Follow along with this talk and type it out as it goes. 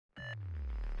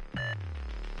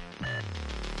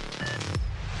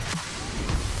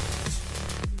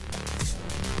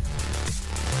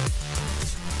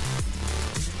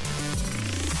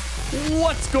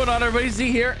What's going on, everybody?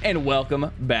 Z here, and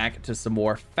welcome back to some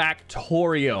more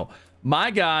Factorio.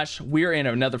 My gosh, we're in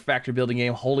another factory building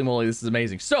game. Holy moly, this is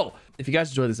amazing. So if you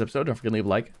guys enjoyed this episode, don't forget to leave a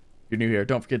like. If you're new here,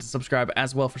 don't forget to subscribe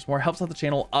as well for some more. Helps out the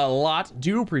channel a lot.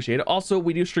 Do appreciate it. Also,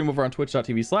 we do stream over on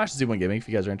twitch.tv/Z1Gaming if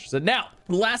you guys are interested. Now,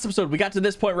 last episode, we got to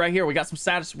this point right here. We got some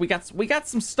status. We got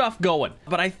some stuff going.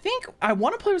 But I think I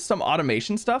want to play with some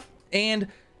automation stuff. And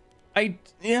I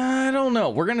don't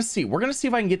know. We're gonna see. We're gonna see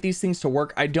if I can get these things to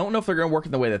work. I don't know if they're gonna work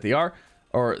in the way that they are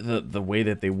or the way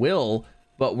that they will,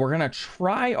 but we're gonna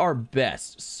try our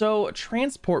best. So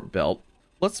transport belt.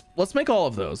 Let's make all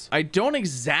of those. I don't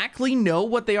exactly know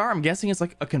what they are. I'm guessing it's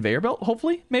like a conveyor belt,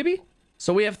 hopefully, maybe.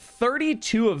 So we have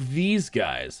 32 of these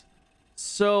guys.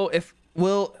 So if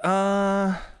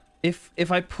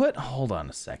I put, hold on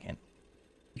a second,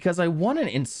 because I want an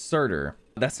inserter.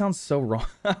 That sounds so wrong.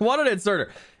 I want an inserter.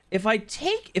 If I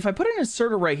put an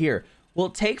inserter right here, will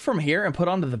it take from here and put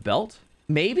onto the belt?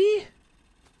 Maybe,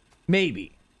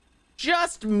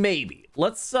 just maybe.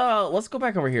 Let's go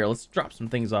back over here. Let's drop some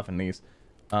things off in these.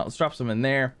 Let's drop some in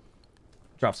there.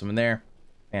 Drop some in there.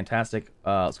 Fantastic.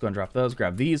 Let's go and drop those.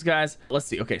 Grab these guys. Let's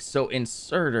see. Okay, so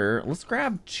inserter. Let's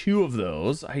grab 2 of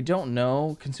those. I don't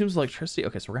know. Consumes electricity.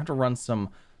 Okay, so we're gonna have to run some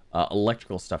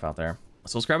electrical stuff out there.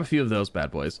 So let's grab a few of those bad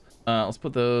boys. Let's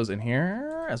put those in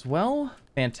here as well.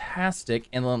 Fantastic.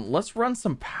 And then let's run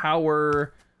some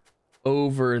power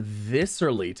over this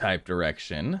early type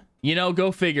direction. You know,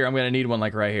 go figure. I'm going to need one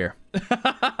like right here.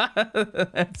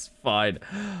 That's fine.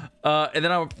 And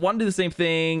then I want to do the same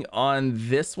thing on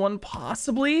this one,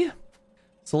 possibly.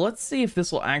 So let's see if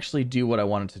this will actually do what I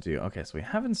want it to do. Okay, so we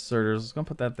have inserters. Let's go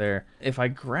put that there. If I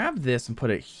grab this and put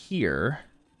it here,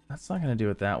 that's not going to do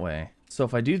it that way. So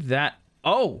if I do that,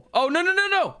 oh,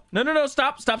 no,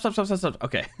 stop.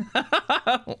 Okay.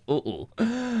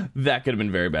 That could have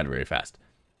been very bad, very fast.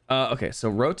 Okay, so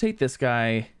rotate this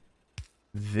guy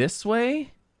this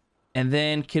way. And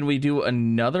then can we do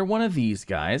another one of these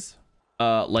guys,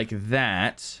 like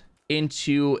that,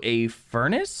 into a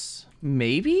furnace?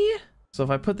 Maybe? So if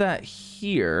I put that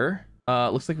here,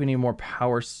 looks like we need more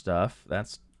power stuff.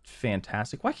 That's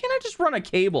fantastic. Why can't I just run a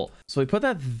cable? So we put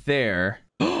that there.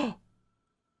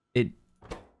 It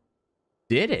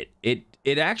did it.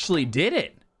 It actually did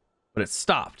it, but it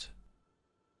stopped.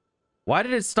 Why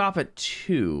did it stop at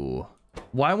 2?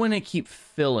 Why wouldn't it keep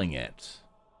filling it?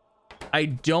 I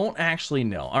don't actually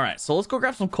know. All right, so let's go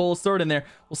grab some coal. Let's throw it in there.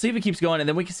 We'll see if it keeps going, and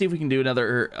then we can see if we can do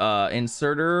another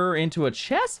inserter into a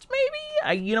chest, maybe.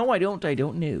 I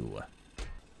don't know.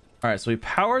 All right, so we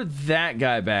powered that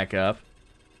guy back up.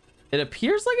 It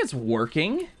appears like it's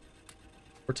working.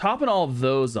 We're topping all of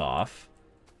those off.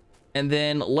 And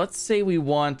then let's say we're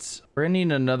gonna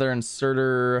need another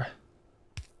inserter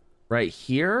right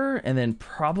here, and then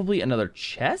probably another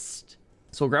chest.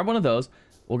 So we'll grab one of those.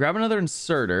 We'll grab another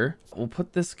inserter. We'll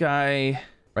put this guy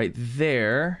right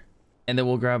there, and then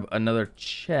we'll grab another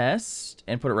chest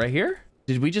and put it right here.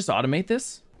 Did we just automate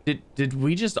this? Did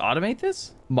we just automate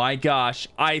this? My gosh,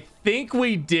 I think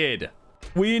we did.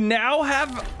 We now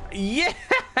have, yeah,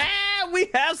 we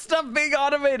have stuff being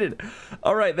automated.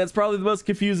 All right, that's probably the most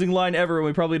confusing line ever, and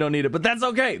we probably don't need it, but that's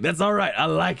okay. That's all right. I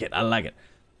like it. All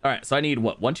right, so I need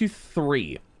what? 1, 2,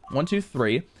 3. 1, 2,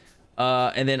 3.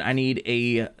 And then I need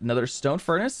another stone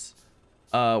furnace.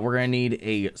 We're gonna need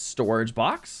a storage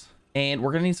box, and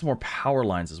we're gonna need some more power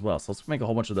lines as well. So let's make a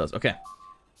whole bunch of those. Okay.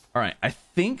 All right, I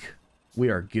think we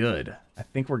are good. I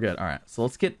think we're good. All right, so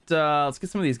let's get some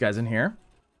of these guys in here.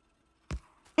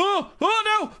 Oh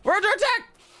no! We're under attack!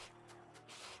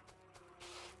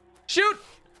 Shoot!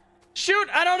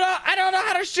 I don't know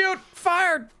how to shoot!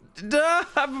 Fire! Duh,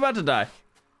 I'm about to die.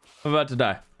 I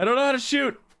don't know how to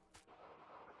shoot.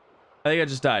 I think I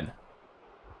just died.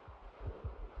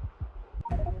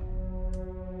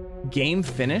 Game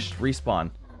finished.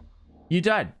 Respawn. You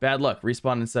died. Bad luck.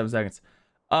 Respawn in 7 seconds.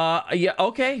 Yeah,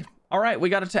 okay. All right, we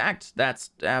got attacked. That's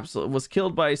absolutely was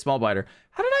killed by a small biter.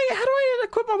 How do I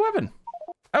equip my weapon?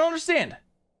 I don't understand.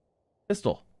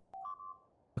 Pistol.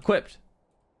 Equipped.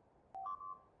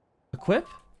 Equip?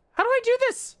 How do I do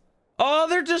this? Oh,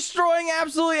 they're destroying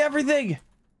absolutely everything.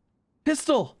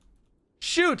 Pistol.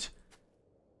 Shoot.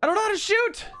 I don't know how to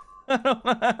shoot. I don't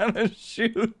know how to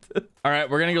shoot. All right,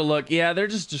 we're gonna go look. Yeah, they're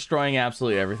just destroying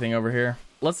absolutely everything over here.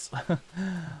 Let's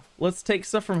take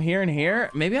stuff from here and here.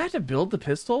 Maybe I have to build the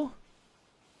pistol.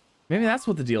 Maybe that's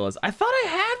what the deal is. I thought I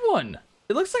had one.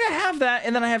 It looks like I have that,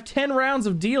 and then I have 10 rounds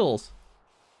of deals.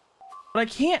 But I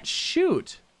can't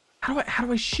shoot. How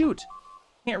do I shoot?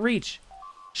 Can't reach.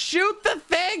 Shoot the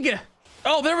thing!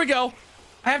 Oh, there we go.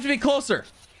 I have to be closer.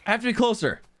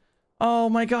 Oh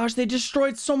my gosh, they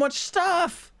destroyed so much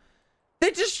stuff.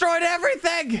 They destroyed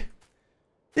everything.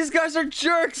 These guys are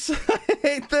jerks. I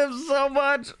hate them so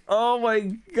much. Oh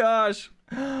my gosh.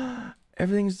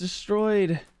 Everything's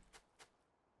destroyed.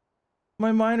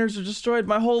 My miners are destroyed.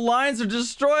 My whole lines are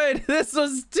destroyed. This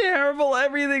was terrible.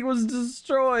 Everything was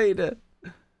destroyed.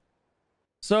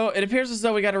 So it appears as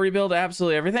though we got to rebuild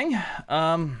absolutely everything.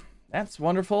 That's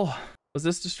wonderful. Was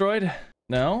this destroyed?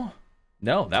 No.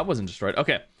 No, that wasn't destroyed.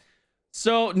 Okay.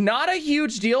 So not a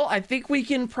huge deal. I think we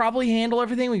can probably handle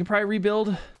everything. We can probably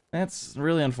rebuild. That's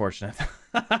really unfortunate.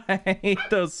 I hate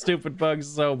those stupid bugs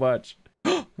so much.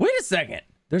 Wait a second.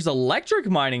 There's electric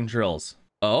mining drills.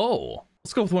 Oh,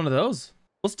 let's go with one of those.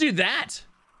 Let's do that.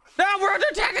 No, we're under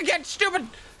attack again. Stupid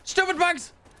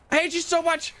bugs. I hate you so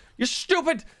much. You're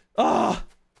stupid. Oh,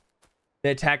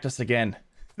 they attacked us again.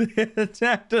 They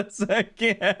attacked us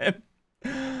again.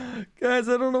 Guys,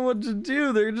 I don't know what to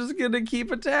do. They're just gonna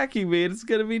keep attacking me. It's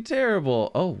gonna be terrible.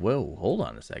 Oh, whoa, hold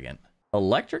on a second.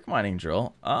 Electric mining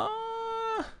drill.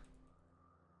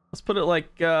 Let's put it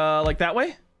like that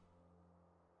way.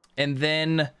 And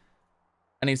then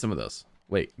I need some of those.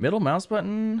 Wait, middle mouse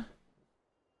button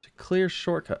to clear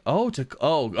shortcut. Oh,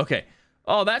 okay.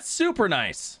 Oh, that's super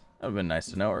nice. That would have been nice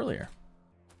to know earlier.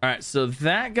 All right, so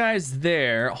that guy's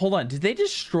there. Hold on, did they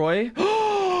destroy?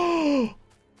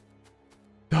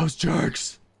 Those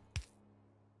jerks.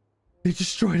 They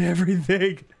destroyed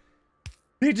everything.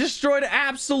 They destroyed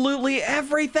absolutely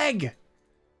everything.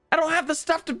 I don't have the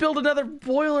stuff to build another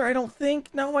boiler, I don't think.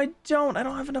 No, I don't. I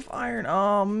don't have enough iron.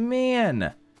 Oh,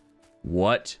 man.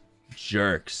 What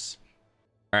jerks.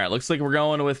 All right, looks like we're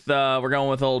going with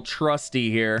old Trusty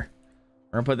here.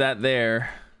 We're gonna put that there.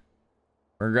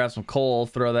 We're gonna grab some coal,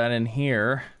 throw that in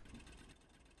here.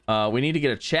 We need to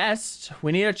get a chest.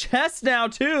 We need a chest now,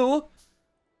 too.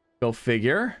 Go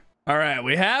figure. All right,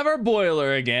 we have our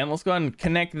boiler again. Let's go ahead and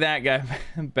connect that guy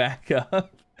back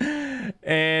up.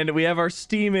 And we have our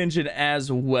steam engine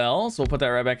as well. So we'll put that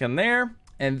right back in there.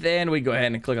 And then we go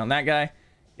ahead and click on that guy.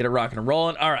 Get it rocking and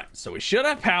rolling. All right, so we should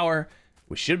have power.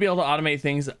 We should be able to automate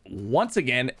things once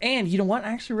again. And you know what?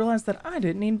 I actually realized that I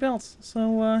didn't need belts.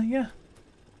 So, yeah.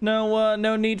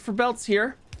 No need for belts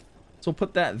here. So we'll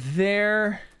put that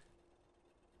there.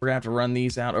 We're gonna have to run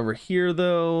these out over here,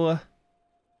 though.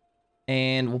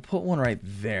 And we'll put one right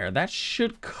there. That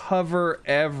should cover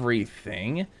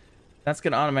everything. That's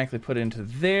going to automatically put into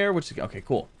there, which is... Okay,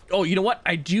 cool. Oh, you know what?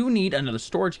 I do need another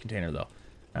storage container, though.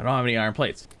 I don't have any iron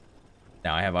plates.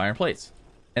 Now I have iron plates.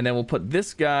 And then we'll put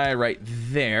this guy right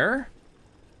there.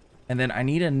 And then I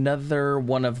need another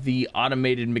one of the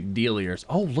automated McDealiers.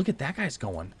 Oh, look at that guy's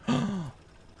going.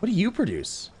 What do you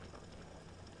produce?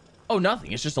 Oh,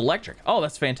 nothing. It's just electric. Oh,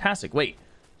 that's fantastic. Wait.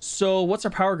 So what's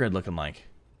our power grid looking like?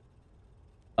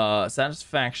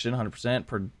 Satisfaction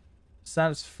 100%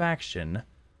 satisfaction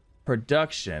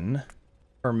production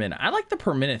per minute. I like the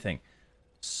per minute thing.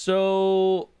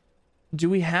 So do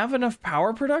we have enough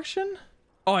power production?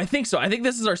 Oh, I think so. I think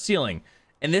this is our ceiling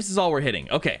and this is all we're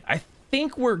hitting. Okay, I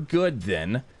think we're good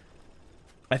then.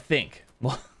 I think.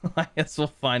 Well, I guess we'll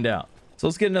find out. So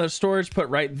let's get another storage put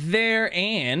right there,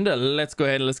 and let's go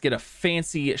ahead and let's get a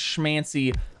fancy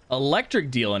schmancy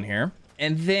electric deal in here.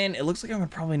 And then it looks like I'm gonna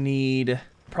probably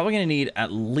gonna need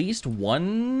at least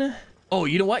one. Oh,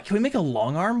 you know what? Can we make a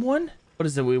long arm one? What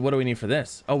is it? What do we need for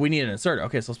this? Oh, we need an inserter.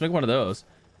 Okay, so let's make one of those.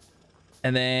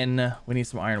 And then we need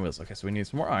some iron wheels. Okay, so we need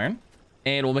some more iron.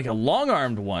 And we'll make a long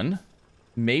armed one.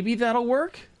 Maybe that'll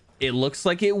work. It looks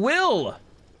like it will.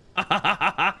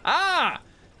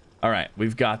 All right,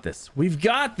 we've got this. We've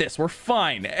got this. We're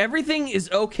fine. Everything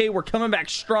is okay. We're coming back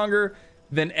stronger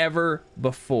than ever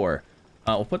before.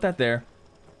 We'll put that there.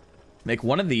 Make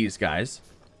one of these guys.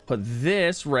 Put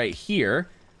this right here.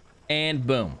 And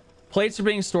boom. Plates are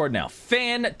being stored now.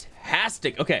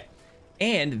 Fantastic. Okay.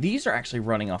 And these are actually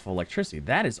running off of electricity.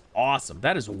 That is awesome.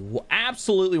 That is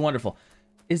absolutely wonderful.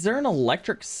 Is there an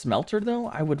electric smelter, though?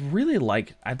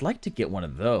 I'd like to get one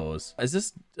of those. Is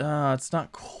this... it's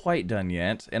not quite done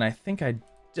yet. And I think I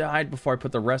died before I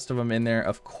put the rest of them in there.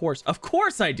 Of course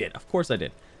I did. Of course I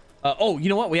did. Oh, you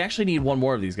know what? We actually need one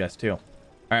more of these guys, too. All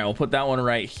right, we'll put that one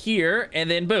right here.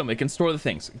 And then, boom, it can store the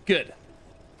things. Good.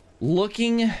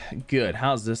 Looking good.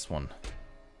 How's this one?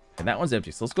 Okay, that one's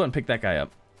empty. So let's go ahead and pick that guy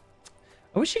up.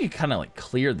 I wish you could kind of, like,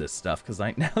 clear this stuff. Because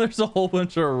now there's a whole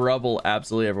bunch of rubble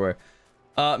absolutely everywhere.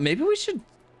 Maybe we should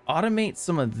automate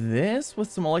some of this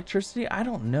with some electricity. I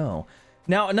don't know.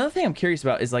 Now, another thing I'm curious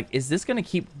about is, like, is this going to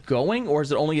keep going, or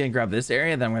is it only going to grab this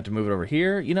area, then I'm going to have to move it over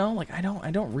here? You know, like, I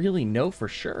don't really know for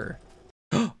sure.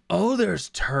 Oh, there's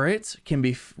turrets. Can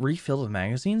be refilled with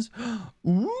magazines.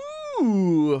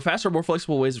 Ooh, faster, more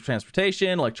flexible ways of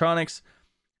transportation, electronics,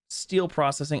 steel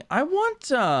processing. I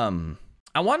want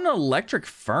I want an electric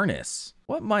furnace.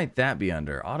 What might that be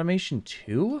under? Automation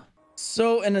 2?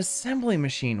 So an assembly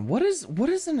machine. What is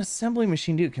an assembly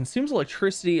machine do? Consumes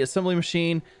electricity, assembly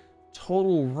machine,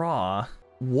 total raw.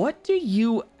 What do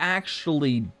you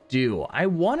actually do? I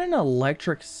want an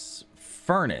electric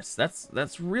furnace.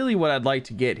 That's really what I'd like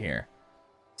to get here.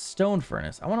 Stone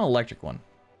furnace. I want an electric one.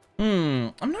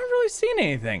 I'm not really seeing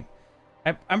anything.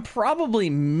 I'm probably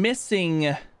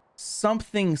missing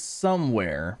something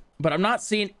somewhere, but I'm not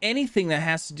seeing anything that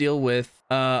has to deal with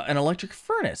an electric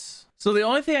furnace. So the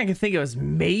only thing I can think of is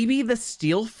maybe the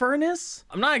steel furnace.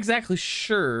 I'm not exactly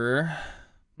sure.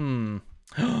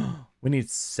 We need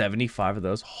 75 of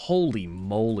those. Holy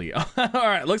moly. All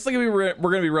right, looks like we're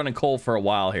gonna be running coal for a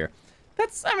while here.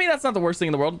 I mean, that's not the worst thing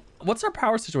in the world. What's our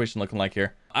power situation looking like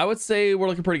here? I would say we're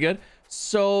looking pretty good.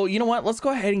 So you know what? Let's go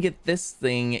ahead and get this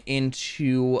thing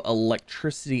into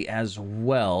electricity as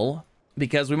well,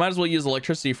 because we might as well use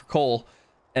electricity for coal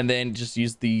and then just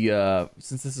use the,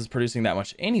 since this is producing that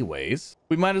much anyways,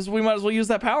 we might as well use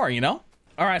that power, you know?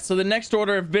 All right, so the next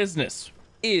order of business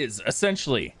is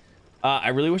essentially, I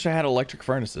really wish I had electric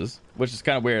furnaces, which is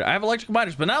kind of weird. I have electric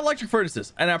miners, but not electric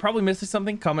furnaces. And I'm probably missing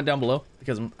something. Comment down below,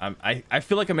 because I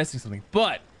feel like I'm missing something.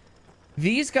 But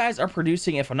these guys are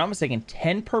producing, if I'm not mistaken,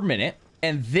 10 per minute.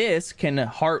 And this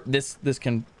can this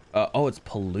can, oh, it's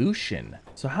pollution.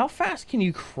 So how fast can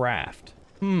you craft?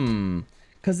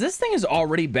 Because this thing is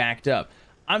already backed up.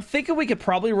 I'm thinking we could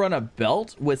probably run a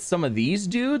belt with some of these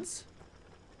dudes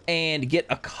and get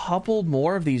a couple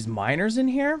more of these miners in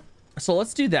here. So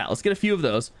let's do that. Let's get a few of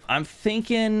those. I'm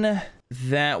thinking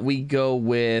that we go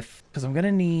with, because I'm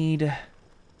gonna need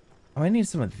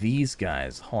some of these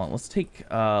guys. Hold on, let's take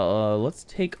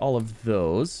all of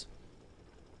those.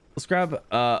 Let's grab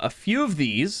a few of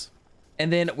these,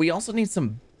 and then we also need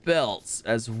some belts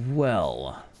as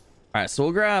well. All right, so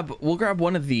we'll grab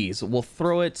one of these. We'll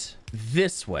throw it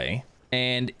this way,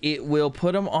 and it will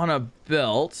put them on a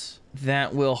belt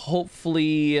that will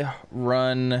hopefully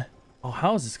run. Oh,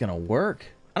 how is this gonna work?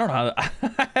 I don't know how.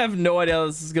 I have no idea how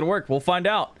this is gonna work. We'll find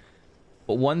out.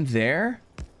 But one there,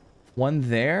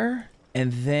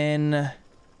 and then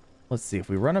let's see if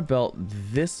we run a belt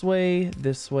this way,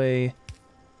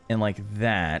 and like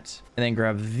that, and then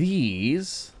grab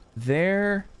these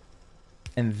there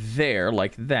and there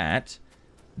like that.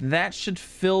 That should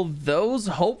fill those,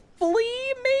 hopefully,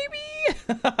 maybe.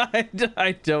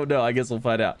 I don't know. I guess we'll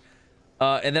find out.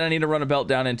 And then I need to run a belt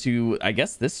down into, I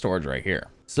guess, this storage right here.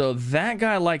 So that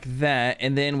guy like that,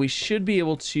 and then we should be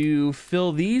able to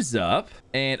fill these up.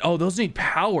 And oh, those need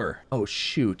power. Oh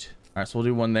shoot. All right, so we'll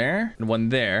do one there and one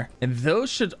there, and those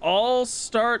should all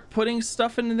start putting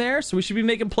stuff in there. So we should be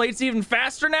making plates even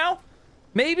faster now,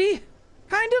 maybe,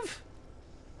 kind of.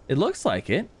 It looks like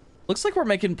it. Looks like we're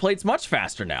making plates much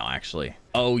faster now, actually.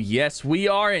 Oh yes, we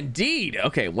are indeed.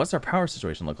 Okay, what's our power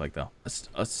situation look like though? It's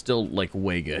still like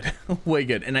way good, way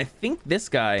good. And I think this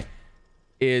guy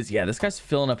is, yeah, this guy's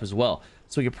filling up as well.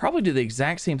 So we could probably do the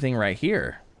exact same thing right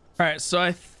here. All right, so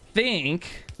I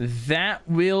think that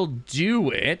will do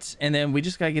it, and then we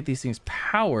just gotta get these things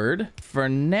powered for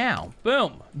now.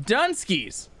 Boom, done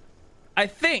skis. I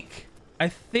think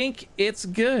it's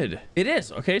good. It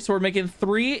is. Okay, so we're making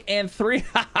 3 and 3.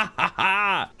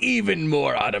 Even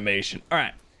more automation. All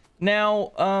right,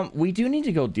 now we do need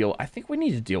to go deal, I think we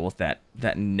need to deal with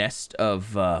that nest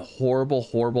of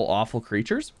horrible, awful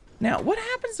creatures. Now, what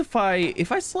happens if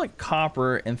I select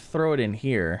copper and throw it in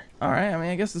here? All right, I mean,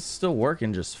 I guess it's still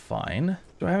working just fine.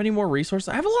 Do I have any more resources?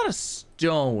 I have a lot of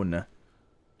stone.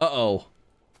 Uh-oh.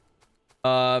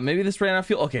 Maybe this ran out of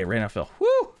fuel. Okay, ran out of fuel.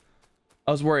 Woo!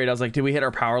 I was worried. I was like, did we hit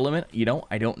our power limit? You know,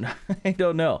 I don't know. I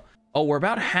don't know. Oh, we're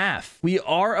about half. We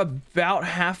are about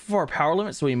half of our power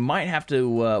limit, so we might have to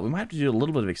do a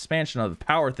little bit of expansion of the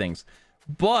power things.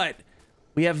 But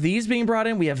we have these being brought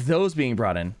in. We have those being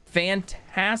brought in.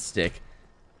 Fantastic.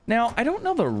 Now, I don't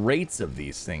know the rates of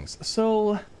these things.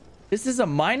 So this is a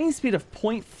mining speed of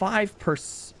 0.5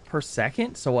 per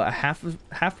second. So a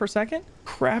half per second.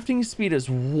 Crafting speed is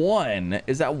 1.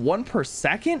 Is that 1 per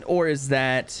second, or is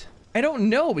that, I don't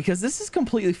know, because this is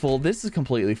completely full. This is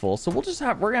completely full. So we're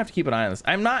gonna have to keep an eye on this.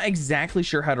 I'm not exactly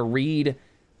sure how to read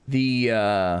the,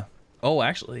 oh,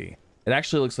 actually, it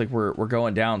actually looks like we're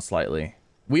going down slightly.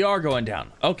 We are going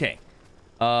down. Okay.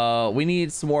 We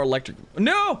need some more electric.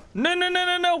 No!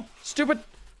 Stupid,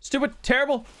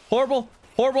 terrible, horrible,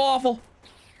 awful.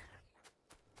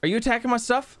 Are you attacking my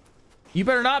stuff? You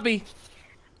better not be.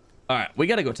 All right, we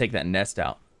gotta go take that nest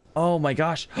out. Oh my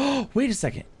gosh. Wait a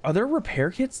second. Are there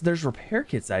repair kits? There's repair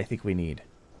kits that I think we need.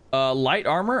 Light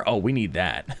armor. Oh, we need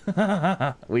that.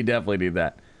 We definitely need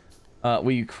that.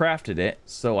 We crafted it.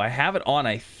 So I have it on,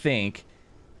 I think.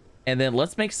 And then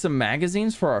let's make some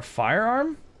magazines for our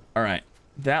firearm. All right,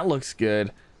 that looks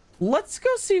good. Let's go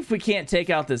see if we can't take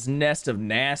out this nest of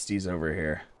nasties over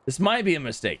here. This might be a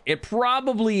mistake. It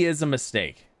probably is a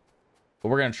mistake, but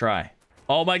we're gonna try.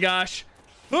 Oh my gosh.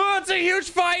 Oh, it's a huge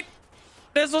fight.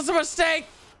 This was a mistake.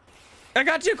 I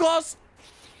got too close.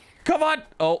 Come on.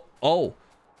 Oh,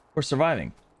 we're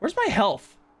surviving. Where's my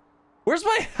health? Where's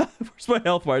my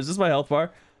health bar? Is this my health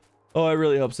bar? Oh, I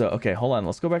really hope so. Okay, hold on.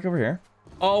 Let's go back over here.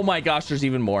 Oh my gosh, there's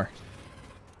even more.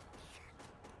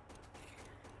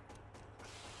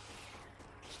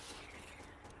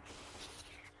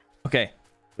 Okay,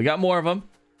 we got more of them.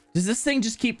 Does this thing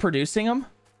just keep producing them?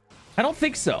 I don't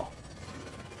think so.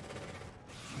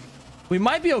 We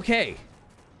might be okay.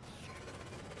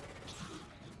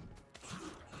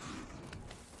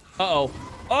 Uh-oh.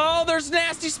 Oh, there's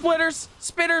nasty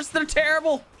spitters. They're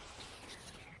terrible.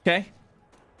 Okay.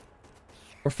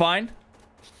 We're fine.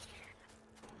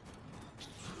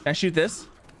 Can I shoot this?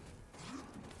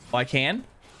 Oh, I can.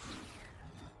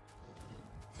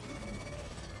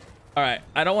 All right.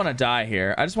 I don't want to die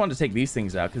here. I just wanted to take these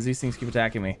things out because these things keep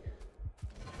attacking me.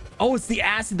 Oh, it's the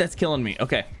acid that's killing me.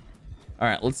 Okay. All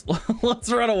right.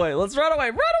 Let's run away. Let's run away.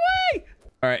 Run away.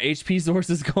 All right. HP source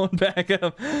is going back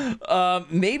up.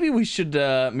 Maybe we should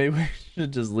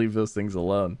just leave those things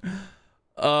alone.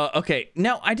 Okay.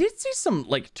 Now I did see some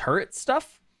like turret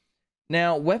stuff.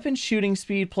 Now, weapon shooting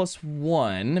speed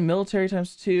 +1, military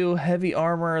 ×2, heavy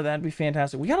armor, that'd be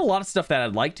fantastic. We got a lot of stuff that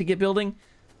I'd like to get building,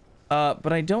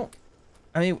 but I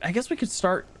mean, I guess we could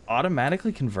start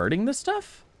automatically converting this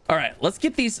stuff. All right, let's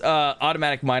get these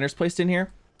automatic miners placed in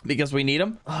here because we need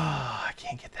them. Oh, I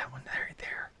can't get that one right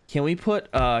there. Can we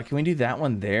put, can we do that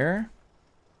one there?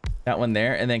 That one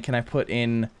there, and then can I put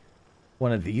in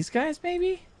one of these guys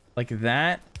maybe? Like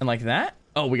that and like that?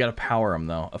 Oh, we gotta power them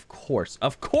though. Of course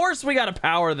we gotta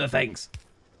power the things.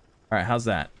 All right, how's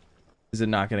that? Is it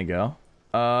not gonna go?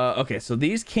 Okay, so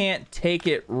these can't take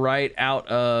it right out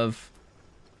of.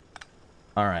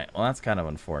 All right, well that's kind of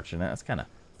unfortunate. That's kind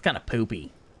of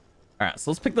poopy. All right,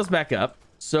 so let's pick those back up.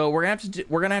 So we're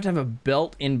gonna have to have a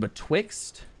belt in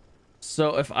betwixt.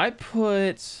 So if I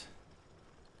put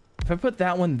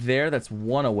that one there, that's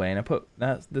one away, and I put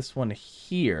this one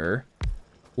here,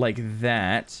 like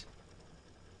that.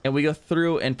 And we go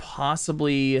through and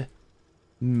possibly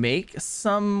make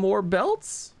some more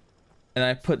belts. And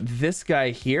I put this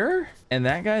guy here and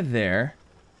that guy there.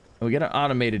 And we get an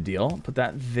automated deal. Put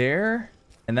that there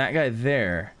and that guy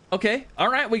there. Okay. All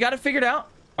right. We got it figured out.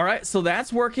 All right. So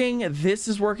that's working. This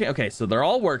is working. Okay. So they're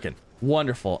all working.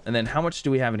 Wonderful. And then how much do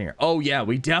we have in here? Oh, yeah.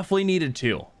 We definitely needed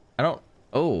 2.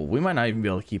 Oh, we might not even be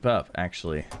able to keep up,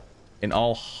 actually. In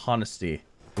all honesty,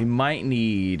 we might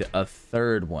need a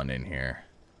 3rd one in here.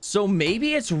 So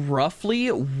maybe it's roughly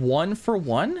 1 for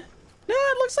 1. No,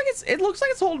 it looks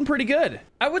like it's holding pretty good.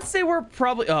 I would say we're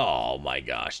probably. Oh my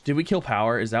gosh, did we kill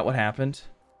power? Is that what happened,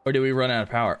 or did we run out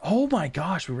of power? Oh my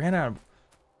gosh, we ran out of.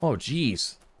 Oh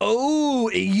geez. Oh,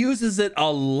 it uses it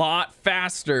a lot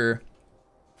faster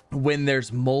when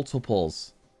there's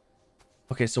multiples.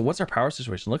 Okay, so what's our power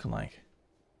situation looking like?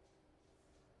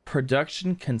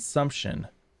 Production consumption.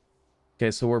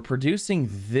 Okay, so we're producing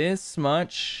this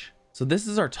much. So this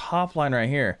is our top line right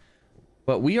here,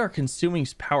 but we are consuming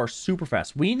power super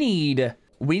fast. We need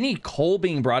coal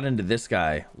being brought into this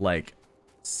guy like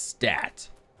stat.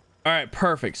 All right,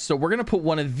 perfect. So we're gonna put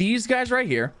one of these guys right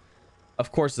here.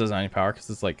 Of course, it doesn't have any power because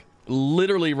it's like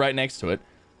literally right next to it.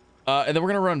 And then we're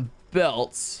gonna run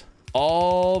belts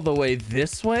all the way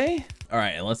this way. All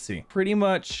right, and let's see. Pretty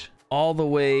much all the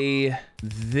way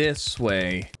this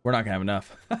way. We're not gonna have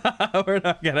enough. We're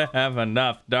not gonna have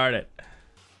enough. Darn it.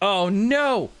 Oh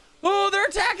no! Oh, they're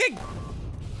attacking!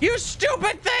 You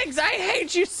stupid things! I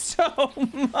hate you so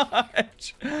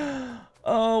much!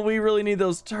 Oh, we really need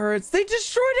those turrets. They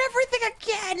destroyed everything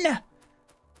again!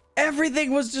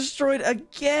 Everything was destroyed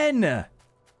again!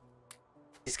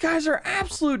 These guys are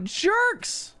absolute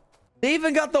jerks! They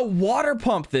even got the water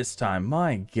pump this time.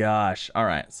 My gosh.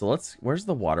 Alright, so where's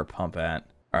the water pump at?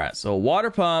 Alright, so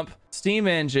water pump, steam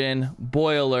engine,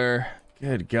 boiler.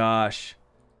 Good gosh.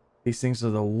 These things are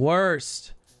the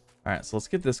worst. All right, so let's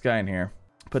get this guy in here.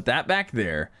 Put that back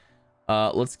there.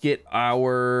 Let's get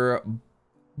our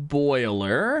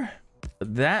boiler.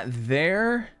 Put that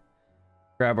there.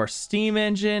 Grab our steam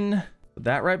engine. Put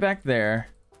that right back there.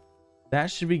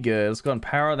 That should be good. Let's go and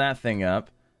power that thing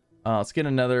up. Let's get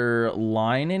another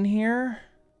line in here.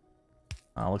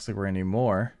 Looks like we're gonna need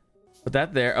more. Put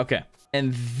that there. Okay.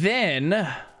 And then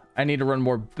I need to run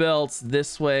more belts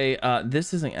this way.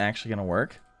 This isn't actually gonna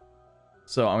work.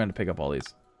 So I'm going to pick up all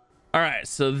these. All right,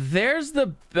 so there's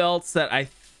the belts that I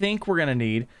think we're going to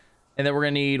need. And then we're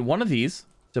gonna need one of these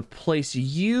to place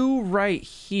you right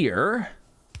here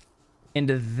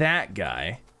into that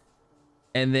guy.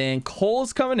 And then coal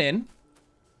is coming in,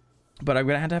 but I'm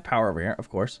gonna have to have power over here, of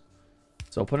course.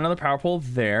 So I'll put another power pole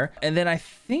there. And then I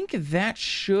think that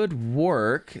should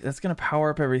work. That's gonna power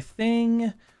up everything.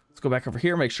 Let's go back over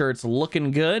here, make sure it's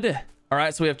looking good. All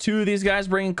right, so we have 2 of these guys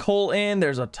bringing coal in.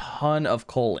 There's a ton of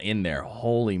coal in there.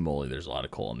 Holy moly, there's a lot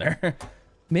of coal in there.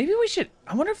 Maybe we should,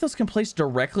 I wonder if those can place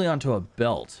directly onto a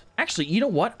belt. Actually, you know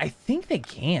what? I think they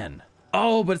can.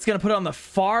 Oh, but it's gonna put it on the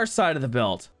far side of the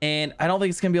belt. And I don't think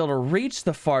it's gonna be able to reach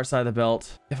the far side of the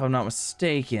belt, if I'm not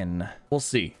mistaken. We'll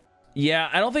see. Yeah,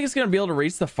 I don't think it's gonna be able to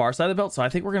reach the far side of the belt, so I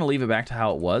think we're gonna leave it back to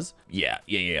how it was. Yeah.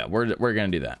 We're gonna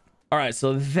do that. All right,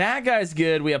 so that guy's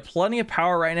good. We have plenty of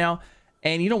power right now.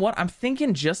 And you know what? I'm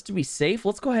thinking just to be safe,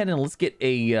 let's go ahead and let's get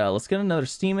another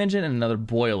steam engine and another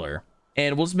boiler.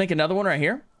 And we'll just make another one right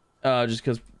here. Just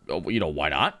because, you know, why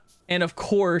not? And of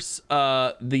course,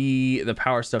 the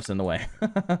power stuff's in the way.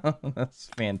 That's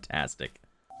fantastic.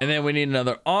 And then we need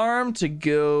another arm to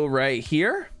go right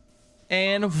here.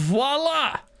 And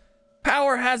voila!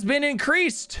 Power has been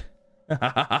increased.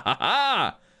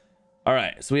 All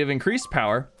right, so we have increased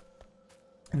power.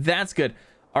 That's good.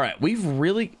 All right, we've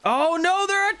really... Oh, no,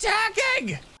 they're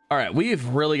attacking! All right, we've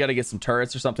really got to get some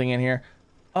turrets or something in here.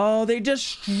 Oh, they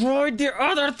destroyed their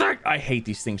other thing. I hate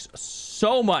these things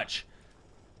so much.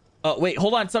 Oh, wait,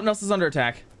 hold on. Something else is under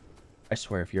attack. I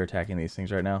swear, if you're attacking these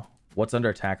things right now. What's under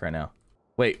attack right now?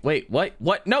 Wait,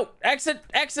 what? No, exit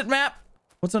map.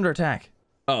 What's under attack?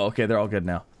 Oh, okay, they're all good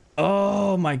now.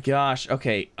 Oh my gosh.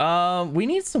 Okay, we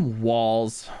need some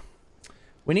walls.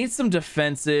 We need some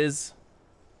defenses.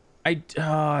 I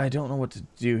don't know what to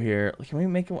do here. Can we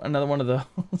make another one of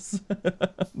those?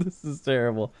 This is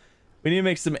terrible. We need to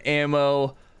make some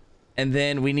ammo, and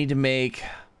then we need to make,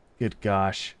 good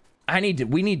gosh,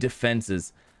 we need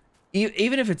defenses.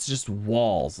 Even if it's just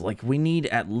walls, like we need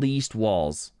at least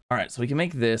walls. All right, so we can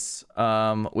make this.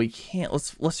 We can't,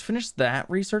 let's finish that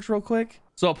research real quick.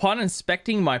 So upon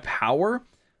inspecting my power,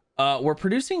 we're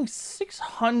producing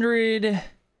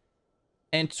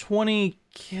 620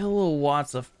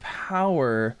 kilowatts of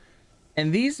power,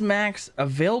 and these max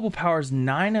available power is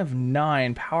 9 of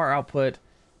 9, power output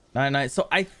 99. So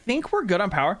I think we're good on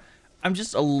power. I'm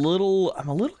a little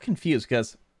confused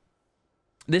because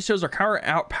this shows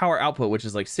our power output, which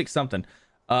is like 6 something,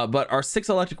 but our 6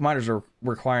 electric miners are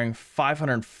requiring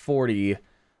 540.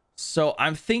 So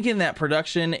I'm thinking that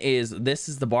production this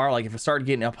is the bar. Like if it started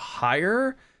getting up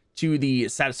higher to the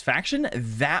satisfaction,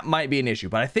 that might be an issue,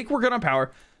 but I think we're good on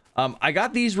power. I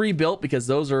got these rebuilt because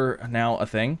those are now a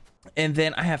thing, and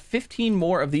then I have 15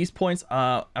 more of these points.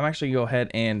 I'm actually gonna go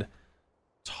ahead and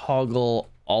toggle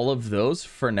all of those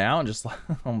for now and just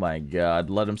oh my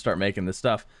god, let them start making this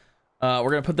stuff.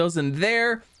 We're gonna put those in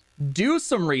there, do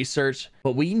some research,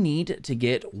 but we need to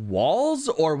get walls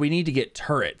or we need to get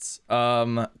turrets.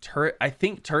 I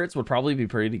think turrets would probably be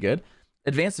pretty good.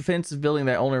 Advanced defensive building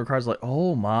that only requires, like,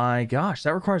 oh my gosh,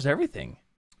 that requires everything.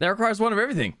 That requires one of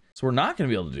everything. So we're not going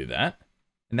to be able to do that.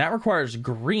 And that requires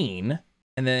green.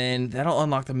 And then that'll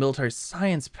unlock the military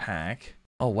science pack.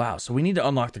 Oh, wow. So we need to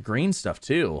unlock the green stuff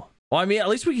too. Well, I mean, at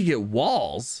least we could get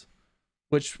walls,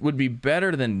 which would be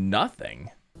better than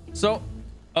nothing. So,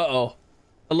 uh-oh.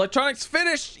 Electronics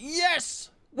finished.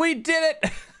 Yes, we did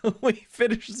it. We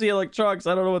finished the electronics.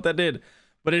 I don't know what that did,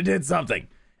 but it did something.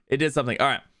 It did something. All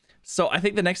right. So I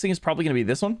think the next thing is probably going to be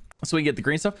this one, so we can get the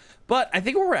green stuff. But I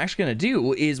think what we're actually going to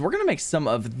do is we're going to make some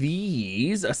of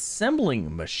these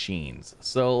assembling machines.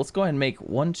 So let's go ahead and make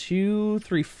 1, 2,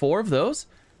 3, 4 of those,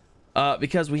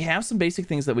 because we have some basic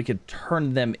things that we could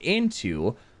turn them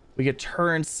into. We could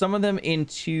turn some of them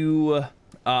into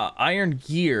iron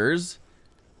gears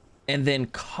and then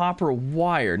copper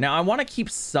wire. Now I want to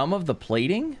keep some of the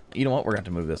plating. You know what? We're going to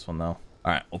have to move this one though.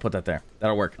 All right, we'll put that there.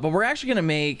 That'll work. But we're actually going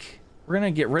to we're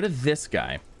going to get rid of this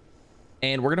guy,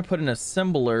 and we're going to put an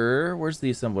assembler. Where's the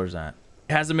assemblers at?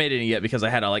 It hasn't made any yet because I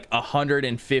had like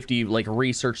 150 like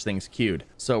research things queued.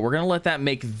 So we're going to let that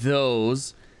make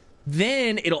those.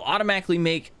 Then it'll automatically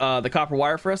make the copper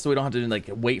wire for us, so we don't have to like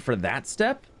wait for that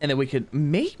step. And then we could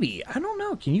maybe, I don't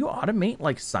know, can you automate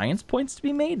like science points to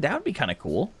be made? That would be kind of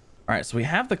cool. All right, so we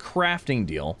have the crafting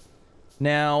deal.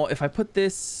 Now, if I put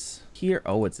this here,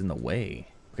 oh, it's in the way.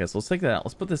 Okay, so let's take that out.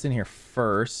 Let's put this in here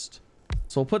first.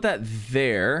 So we'll put that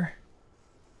there,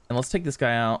 and let's take this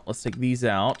guy out. Let's take these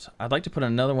out. I'd like to put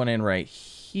another one in right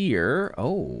here.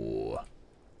 Oh,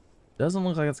 doesn't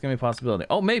look like it's gonna be a possibility.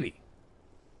 Oh, maybe.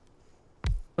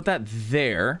 Put that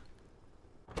there,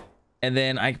 and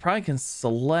then I probably can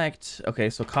select. Okay,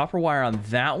 so copper wire on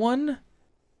that one,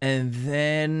 and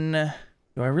then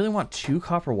do Do I really want 2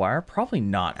 copper wire? Probably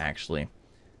not, actually.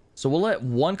 So we'll let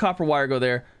 1 copper wire go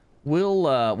there.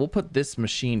 We'll put this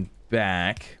machine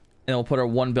back, and we'll put our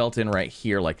 1 belt in right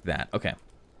here like that. Okay.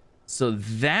 So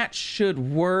that should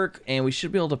work, and we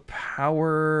should be able to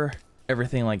power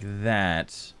everything like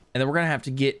that. And then we're gonna have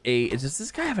to get a... Does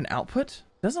this guy have an output?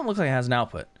 Doesn't look like it has an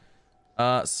output.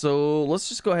 So let's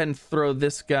just go ahead and throw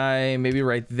this guy maybe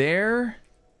right there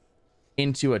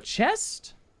into a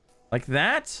chest like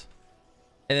that.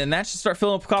 And then that should start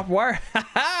filling up copper wire.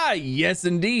 Haha, yes,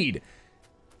 indeed.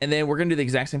 And then we're going to do the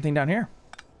exact same thing down here.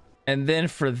 And then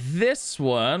for this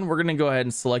one, we're going to go ahead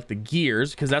and select the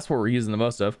gears because that's what we're using the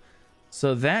most of.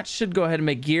 So that should go ahead and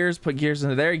make gears, put gears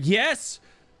into there. Yes.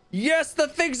 Yes, the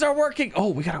things are working. Oh,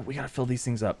 we gotta fill these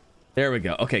things up. There we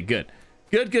go. Okay, good.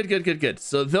 Good.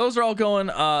 So those are all going.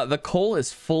 The coal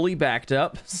is fully backed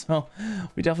up. So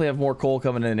we definitely have more coal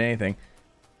coming in than anything.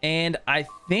 And I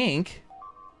think...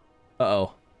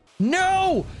 Uh-oh.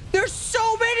 No! There's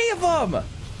so many of them!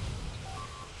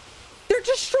 They're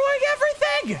destroying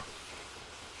everything!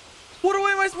 What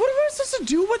am I supposed to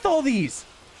do with all these?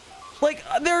 Like,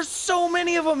 there's so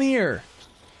many of them here.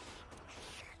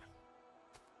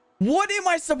 What am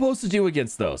I supposed to do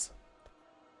against those?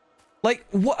 Like,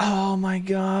 what? Oh my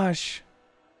gosh.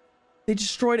 They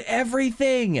destroyed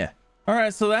everything. All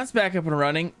right, so that's back up and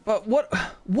running. But what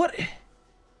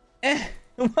am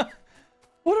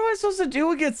I supposed to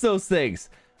do against those things?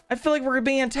 I feel like we're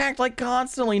being attacked like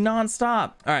constantly,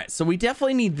 nonstop. All right, so we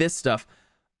definitely need this stuff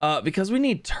because we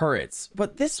need turrets.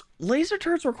 But this laser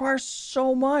turrets require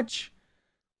so much.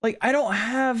 Like, I don't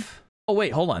have... Oh,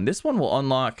 wait, hold on. This one will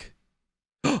unlock...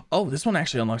 Oh, this one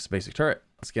actually unlocks the basic turret.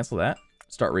 Let's cancel that.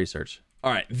 Start research.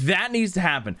 All right, that needs to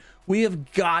happen. We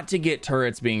have got to get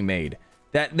turrets being made.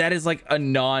 That is like a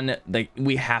like,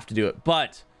 we have to do it.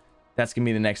 But... that's gonna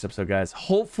be the next episode, guys.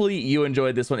 Hopefully you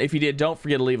enjoyed this one. If you did, don't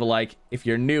forget to leave a like. If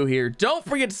you're new here, don't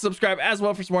forget to subscribe as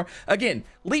well for some more. Again,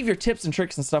 leave your tips and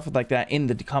tricks and stuff like that in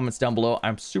the comments down below.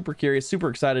 I'm super curious, super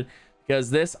excited because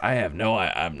this I have no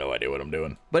idea what I'm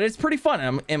doing, but it's pretty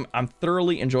fun. I'm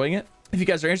thoroughly enjoying it. If you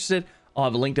guys are interested, I'll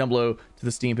have a link down below to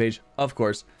the Steam page, of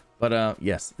course. But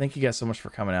yes, thank you guys so much for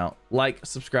coming out. Like,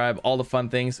 subscribe, all the fun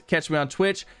things. Catch me on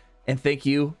Twitch, and thank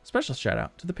you. Special shout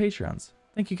out to the Patreons.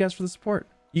 Thank you guys for the support.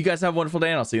 You guys have a wonderful day,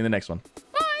 and I'll see you in the next one.